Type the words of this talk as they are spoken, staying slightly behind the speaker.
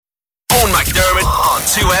McDermott on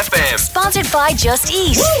 2FM. Sponsored by Just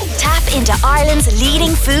Eat. Tap into Ireland's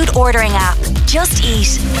leading food ordering app. Just Eat.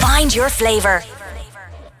 Find your flavour.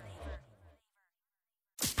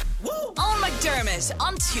 On McDermott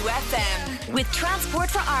on 2FM. With Transport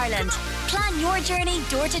for Ireland. Plan your journey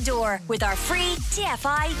door to door with our free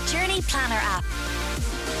TFI Journey Planner app.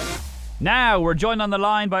 Now we're joined on the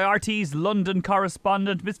line by RTE's London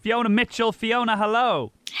correspondent, Miss Fiona Mitchell. Fiona,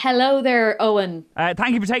 hello. Hello there, Owen.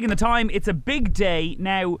 Thank you for taking the time. It's a big day.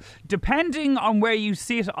 Now, depending on where you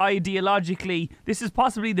sit ideologically, this is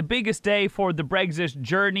possibly the biggest day for the Brexit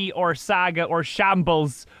journey or saga or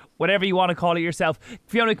shambles, whatever you want to call it yourself.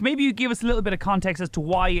 Fiona, maybe you give us a little bit of context as to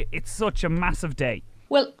why it's such a massive day.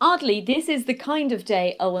 Well, oddly, this is the kind of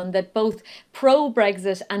day, Owen, that both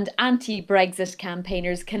pro-Brexit and anti-Brexit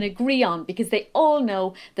campaigners can agree on, because they all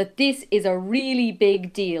know that this is a really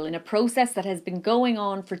big deal in a process that has been going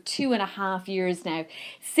on for 2.5 years now.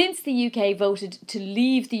 Since the UK voted to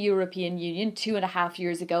leave the European Union 2.5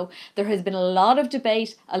 years ago, there has been a lot of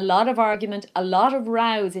debate, a lot of argument, a lot of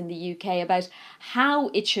rows in the UK about how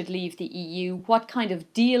it should leave the EU, what kind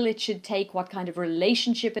of deal it should take, what kind of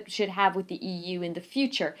relationship it should have with the EU in the future.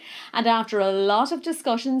 And after a lot of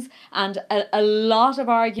discussions and a lot of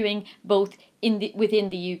arguing, both within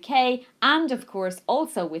the UK and of course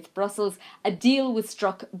also with Brussels, a deal was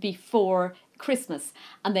struck before Christmas.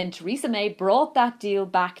 And then Theresa May brought that deal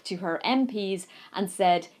back to her MPs and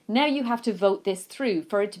said, now you have to vote this through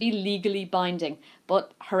for it to be legally binding.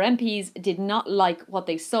 But her MPs did not like what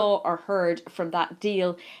they saw or heard from that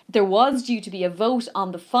deal. There was due to be a vote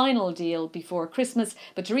on the final deal before Christmas,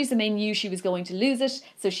 but Theresa May knew she was going to lose it,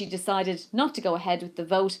 so she decided not to go ahead with the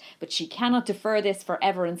vote, but she cannot defer this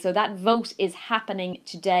forever. And so that vote is happening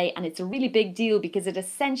today, and it's a really big deal because it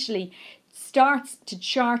essentially starts to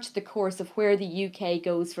chart the course of where the UK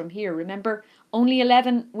goes from here. Remember, only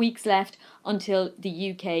 11 weeks left until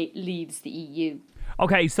the UK leaves the EU.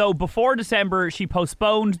 Okay, so before December, she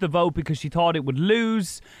postponed the vote because she thought it would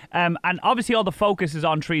lose. And obviously all the focus is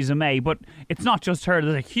on Theresa May, but it's not just her.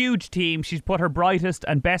 There's a huge team. She's put her brightest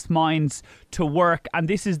and best minds to work, and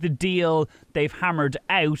this is the deal they've hammered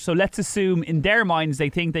out. So let's assume in their minds they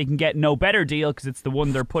think they can get no better deal because it's the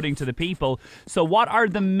one they're putting to the people. So what are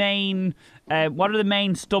the main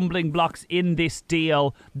stumbling blocks in this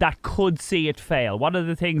deal that could see it fail? What are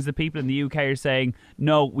the things that people in the UK are saying,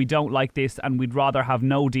 no, we don't like this and we'd rather have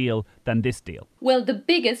no deal than this deal? Well, the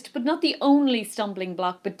biggest, but not the only stumbling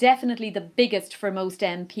block, but definitely the biggest for most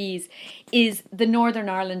MPs, is the Northern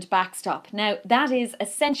Ireland backstop. Now, that is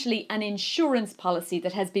essentially an insurance policy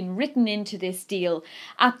that has been written into this deal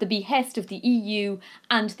at the behest of the EU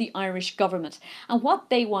and the Irish government. And what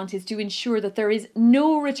they want is to ensure that there is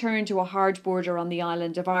no return to a hard border on the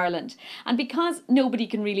island of Ireland. And because nobody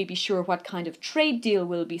can really be sure what kind of trade deal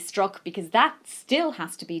will be struck, because that still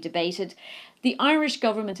has to be debated, the Irish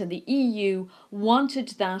government and the EU wanted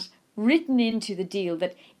that written into the deal,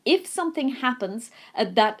 that if something happens,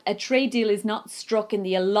 that a trade deal is not struck in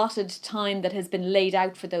the allotted time that has been laid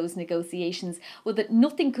out for those negotiations, well, that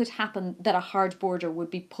nothing could happen, that a hard border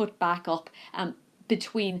would be put back up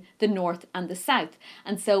between the north and the south.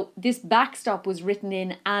 And so this backstop was written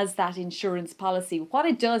in as that insurance policy. What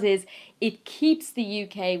it does is it keeps the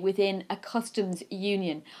UK within a customs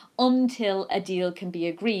union until a deal can be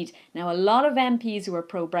agreed. Now, a lot of MPs who are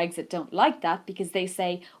pro-Brexit don't like that because they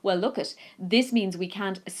say, well, look, this means we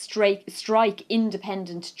can't strike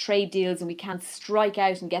independent trade deals and we can't strike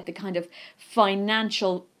out and get the kind of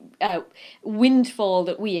financial windfall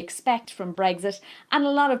that we expect from Brexit. And a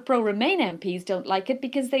lot of pro-Remain MPs don't like it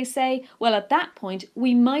because they say, well, at that point,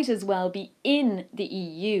 we might as well be in the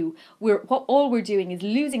EU. All we're doing is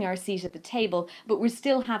losing our seat at the table, but we're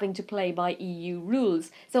still having to play by EU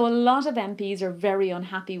rules. So a lot of MPs are very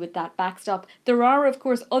unhappy with that backstop. There are, of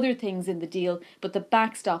course, other things in the deal, but the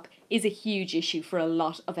backstop is a huge issue for a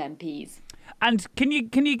lot of MPs. And can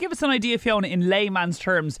you give us an idea, Fiona, in layman's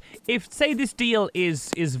terms, if, say, this deal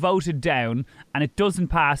is voted down and it doesn't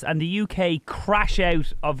pass and the UK crash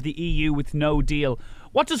out of the EU with no deal,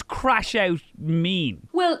 what does crash out mean?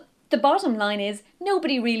 Well, the bottom line is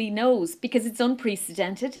nobody really knows because it's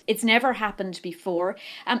unprecedented. It's never happened before.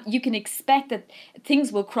 You can expect that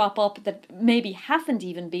things will crop up that maybe haven't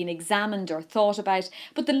even been examined or thought about.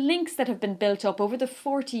 But the links that have been built up over the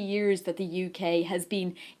 40 years that the UK has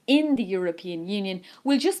been in the European Union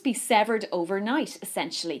will just be severed overnight,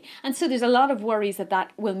 essentially. And so there's a lot of worries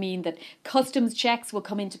that will mean that customs checks will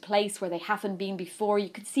come into place where they haven't been before. You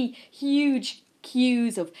could see huge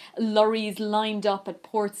queues of lorries lined up at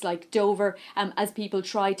ports like Dover as people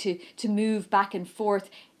try to move back and forth.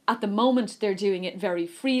 At the moment, they're doing it very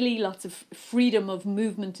freely, lots of freedom of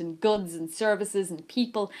movement and goods and services and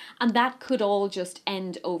people, and that could all just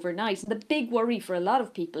end overnight. The big worry for a lot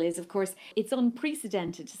of people is, of course, it's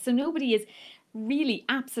unprecedented. So nobody is really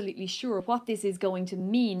absolutely sure what this is going to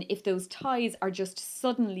mean if those ties are just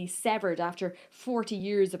suddenly severed after 40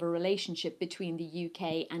 years of a relationship between the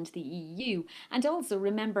UK and the EU. And also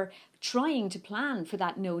remember, trying to plan for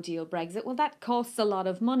that no-deal Brexit, well, that costs a lot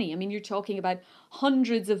of money. I mean, you're talking about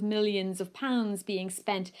hundreds of millions of pounds being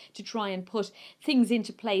spent to try and put things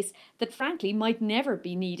into place that frankly might never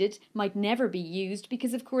be needed, might never be used,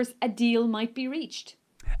 because of course a deal might be reached.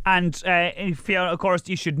 And Fiona, of course,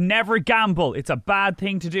 you should never gamble. It's a bad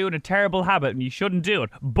thing to do and a terrible habit, and you shouldn't do it.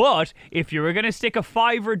 But if you were going to stick a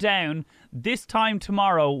fiver down, this time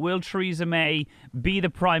tomorrow, will Theresa May be the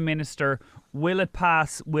Prime Minister? Will it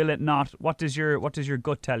pass? Will it not? What does your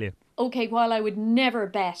gut tell you? Okay, while I would never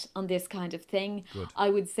bet on this kind of thing, I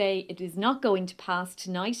would say it is not going to pass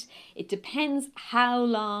tonight. It depends how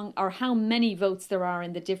long or how many votes there are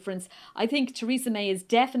in the difference. I think Theresa May is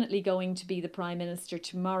definitely going to be the Prime Minister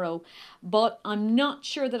tomorrow, but I'm not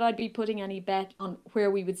sure that I'd be putting any bet on where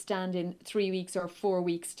we would stand in 3 weeks or 4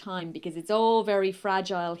 weeks' time, because it's all very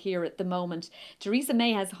fragile here at the moment. Theresa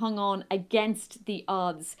May has hung on against the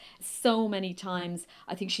odds so many times.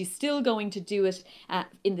 I think she's still going to do it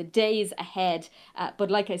in the days ahead, but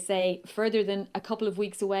like I say, further than a couple of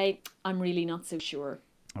weeks away, I'm really not so sure.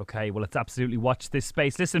 Okay, well, let's absolutely watch this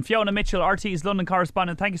space. Listen, Fiona Mitchell, RTE's London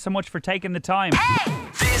correspondent, thank you so much for taking the time.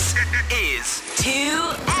 This is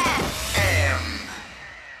 2FM.